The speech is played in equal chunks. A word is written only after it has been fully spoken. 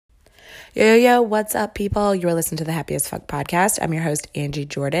Yo, what's up, people? You're listening to the Happy as Fuck podcast. I'm your host, Angie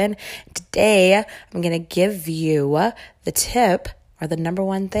Jordan. Today, I'm going to give you the tip or the number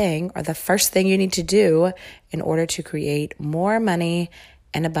one thing or the first thing you need to do in order to create more money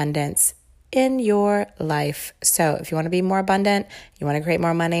and abundance in your life. So if you want to be more abundant, you want to create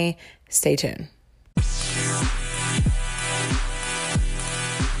more money, stay tuned.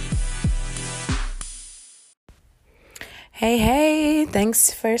 Hey,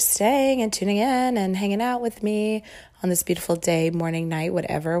 thanks for staying and tuning in and hanging out with me on this beautiful day, morning, night,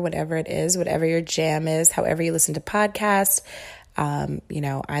 whatever it is, whatever your jam is, however you listen to podcasts. I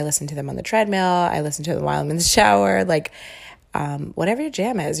listen to them on the treadmill. I listen to them while I'm in the shower, whatever your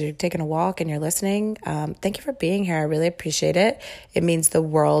jam is. You're taking a walk and you're listening. Thank you for being here. I really appreciate it. It means the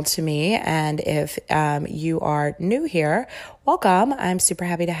world to me. And if you are new here, welcome. I'm super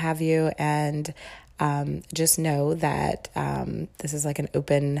happy to have you. And just know that this is like an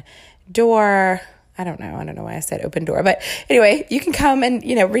open door. I don't know why I said open door, but anyway, you can come and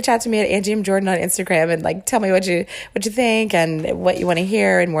reach out to me at Angie M. Jordan on Instagram and tell me what you think and what you want to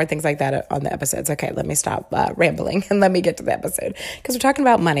hear and more things like that on the episodes. Okay, let me stop rambling and let me get to the episode because we're talking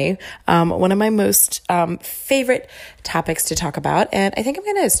about money. One of my most favorite topics to talk about, and I think I'm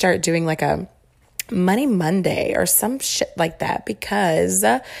going to start doing like a Money Monday or some shit like that because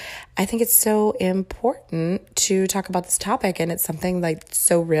I think it's so important to talk about this topic, and it's something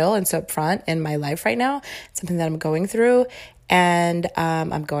so real and so upfront in my life right now. It's something that I'm going through, and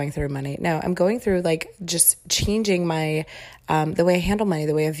I'm going through money. No, I'm going through just changing my the way I handle money,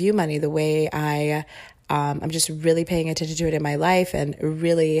 the way I view money, the way I'm just really paying attention to it in my life and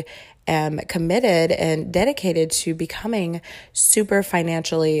really am committed and dedicated to becoming super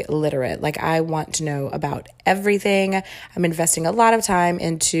financially literate. I want to know about everything. I'm investing a lot of time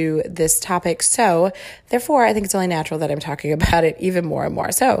into this topic. So therefore, I think it's only natural that I'm talking about it even more and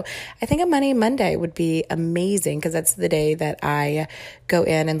more. So I think a Money Monday would be amazing because that's the day that I go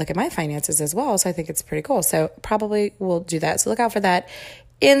in and look at my finances as well. So I think it's pretty cool. So probably we'll do that. So look out for that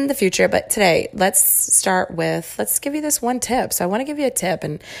in the future. But today, let's give you this one tip. So I want to give you a tip,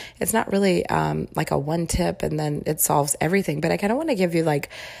 and it's not really like a one tip and then it solves everything, but I kind of want to give you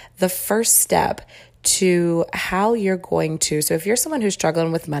the first step to how you're going to. So if you're someone who's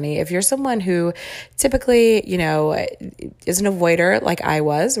struggling with money, if you're someone who typically, is an avoider like I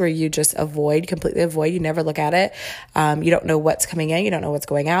was, where you just completely avoid, you never look at it. You don't know what's coming in. You don't know what's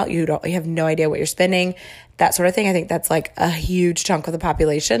going out. You have no idea what you're spending, that sort of thing. I think that's a huge chunk of the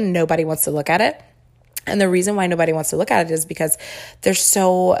population. Nobody wants to look at it. And the reason why nobody wants to look at it is because there's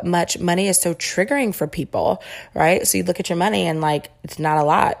so much money is so triggering for people, right? So you look at your money and it's not a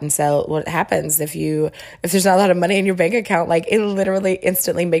lot. And so what happens if there's not a lot of money in your bank account, it literally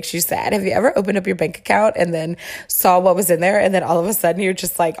instantly makes you sad. Have you ever opened up your bank account and then saw what was in there? And then all of a sudden you're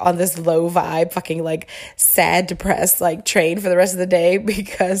just on this low vibe, fucking sad, depressed, train for the rest of the day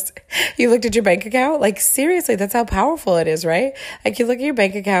because you looked at your bank account? Seriously, that's how powerful it is, right? You look at your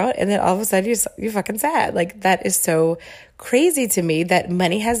bank account and then all of a sudden you're fucking sad. That is so crazy to me that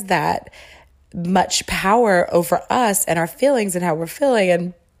money has that much power over us and our feelings and how we're feeling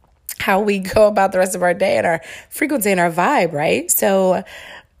and how we go about the rest of our day and our frequency and our vibe, right? So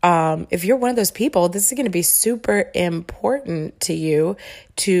if you're one of those people, this is going to be super important to you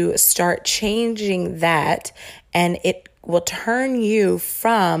to start changing that, and it will turn you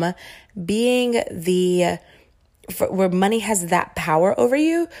from being where money has that power over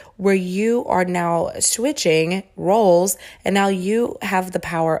you, where you are now switching roles and now you have the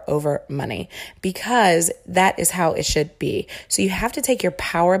power over money, because that is how it should be. So you have to take your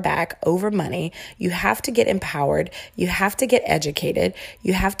power back over money. You have to get empowered. You have to get educated.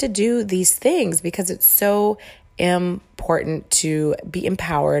 You have to do these things because it's so important to be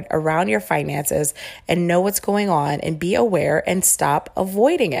empowered around your finances and know what's going on and be aware and stop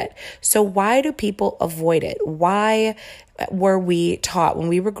avoiding it. So why do people avoid it? Why were we taught when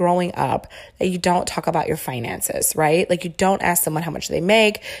we were growing up that you don't talk about your finances, right? You don't ask someone how much they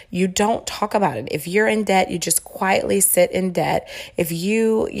make. You don't talk about it. If you're in debt, you just quietly sit in debt. If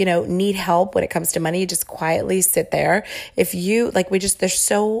you need help when it comes to money, you just quietly sit there. If you there's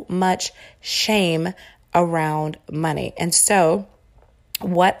so much shame around money. And so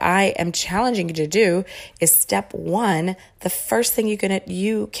what I am challenging you to do is step one, the first thing you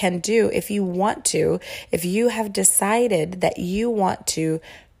can do if you have decided that you want to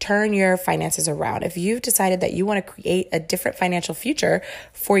turn your finances around. If you've decided that you want to create a different financial future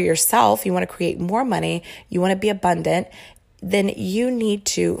for yourself, you want to create more money, you want to be abundant, then you need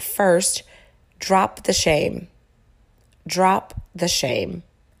to first drop the shame,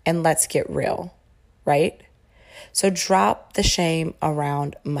 and let's get real. Right? So drop the shame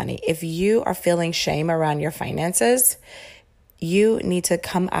around money. If you are feeling shame around your finances, you need to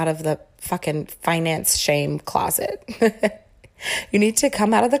come out of the fucking finance shame closet. You need to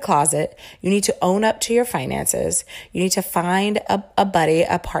come out of the closet. You need to own up to your finances. You need to find a buddy,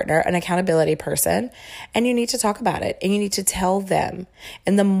 a partner, an accountability person, and you need to talk about it and you need to tell them.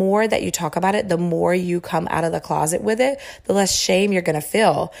 And the more that you talk about it, the more you come out of the closet with it, the less shame you're going to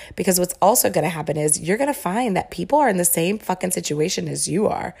feel. Because what's also going to happen is you're going to find that people are in the same fucking situation as you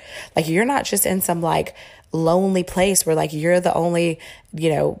are. Like, you're not just in some like lonely place where like you're the only,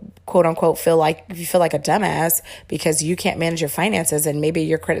 quote unquote, feel like a dumbass because you can't manage your finances, and maybe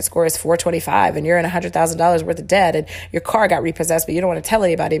your credit score is 425 and you're in $100,000 worth of debt and your car got repossessed, but you don't want to tell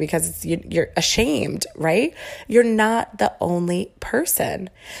anybody because you're ashamed, right? You're not the only person.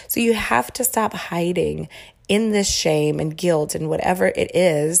 So you have to stop hiding in this shame and guilt and whatever it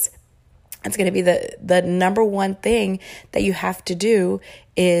is. It's going to be the number one thing that you have to do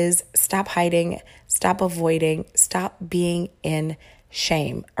is stop hiding, stop avoiding, stop being in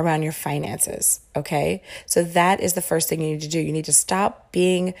shame around your finances, okay? So that is the first thing you need to do. You need to stop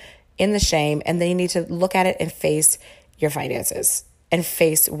being in the shame, and then you need to look at it and face your finances and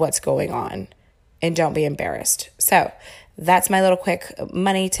face what's going on, and don't be embarrassed. So that's my little quick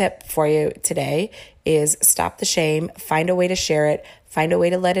money tip for you today is stop the shame, find a way to share it, find a way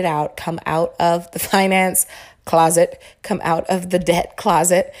to let it out, come out of the finance closet, come out of the debt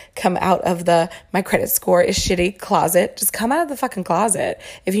closet, come out of the my credit score is shitty closet. Just come out of the fucking closet.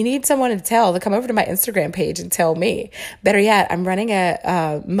 If you need someone to tell, then come over to my Instagram page and tell me. Better yet, I'm running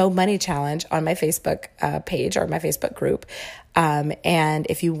a Mo Money challenge on my Facebook page or my Facebook group. And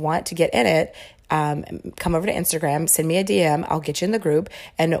if you want to get in it, come over to Instagram, send me a DM. I'll get you in the group.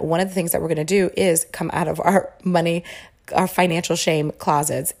 And one of the things that we're going to do is come out of our financial shame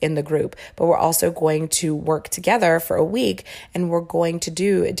closets in the group. But we're also going to work together for a week, and we're going to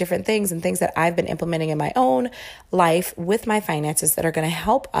do different things and things that I've been implementing in my own life with my finances that are going to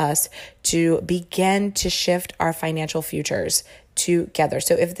help us to begin to shift our financial futures together.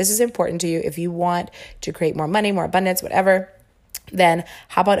 So if this is important to you, if you want to create more money, more abundance, whatever, then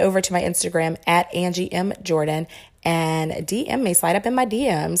hop on over to my Instagram at Angie M. Jordan and DM me, slide up in my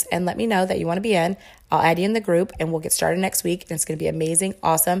DMs and let me know that you want to be in. I'll add you in the group and we'll get started next week. And it's going to be amazing,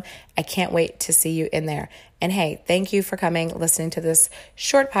 awesome. I can't wait to see you in there. And hey, thank you for coming, listening to this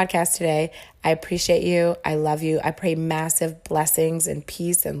short podcast today. I appreciate you. I love you. I pray massive blessings and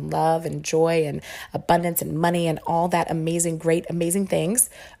peace and love and joy and abundance and money and all that amazing, great, amazing things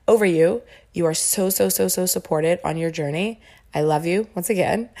over you. You are so supported on your journey. I love you once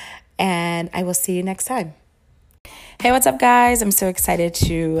again, and I will see you next time. Hey, what's up, guys? I'm so excited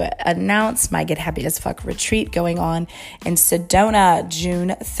to announce my Get Happy as Fuck retreat going on in Sedona, June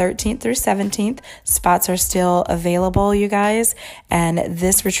 13th through 17th. Spots are still available, you guys. And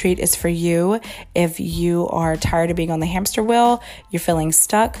this retreat is for you if you are tired of being on the hamster wheel, you're feeling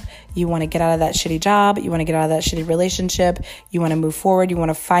stuck, you want to get out of that shitty job, you want to get out of that shitty relationship, you want to move forward, you want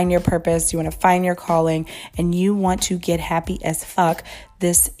to find your purpose, you want to find your calling, and you want to get happy as fuck.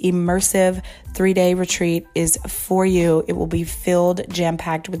 This immersive 3-day retreat is for you. It will be filled,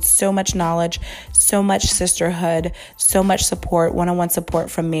 jam-packed with so much knowledge, so much sisterhood, so much support, one-on-one support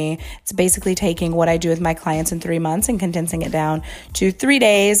from me. It's basically taking what I do with my clients in 3 months and condensing it down to 3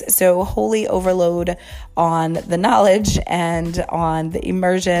 days. So holy overload on the knowledge and on the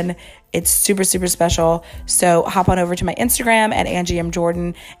immersion. It's super special. So hop on over to my Instagram at Angie M.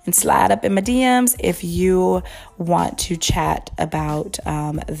 Jordan and slide up in my DMs if you want to chat about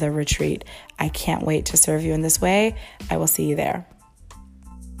the retreat. I can't wait to serve you in this way. I will see you there.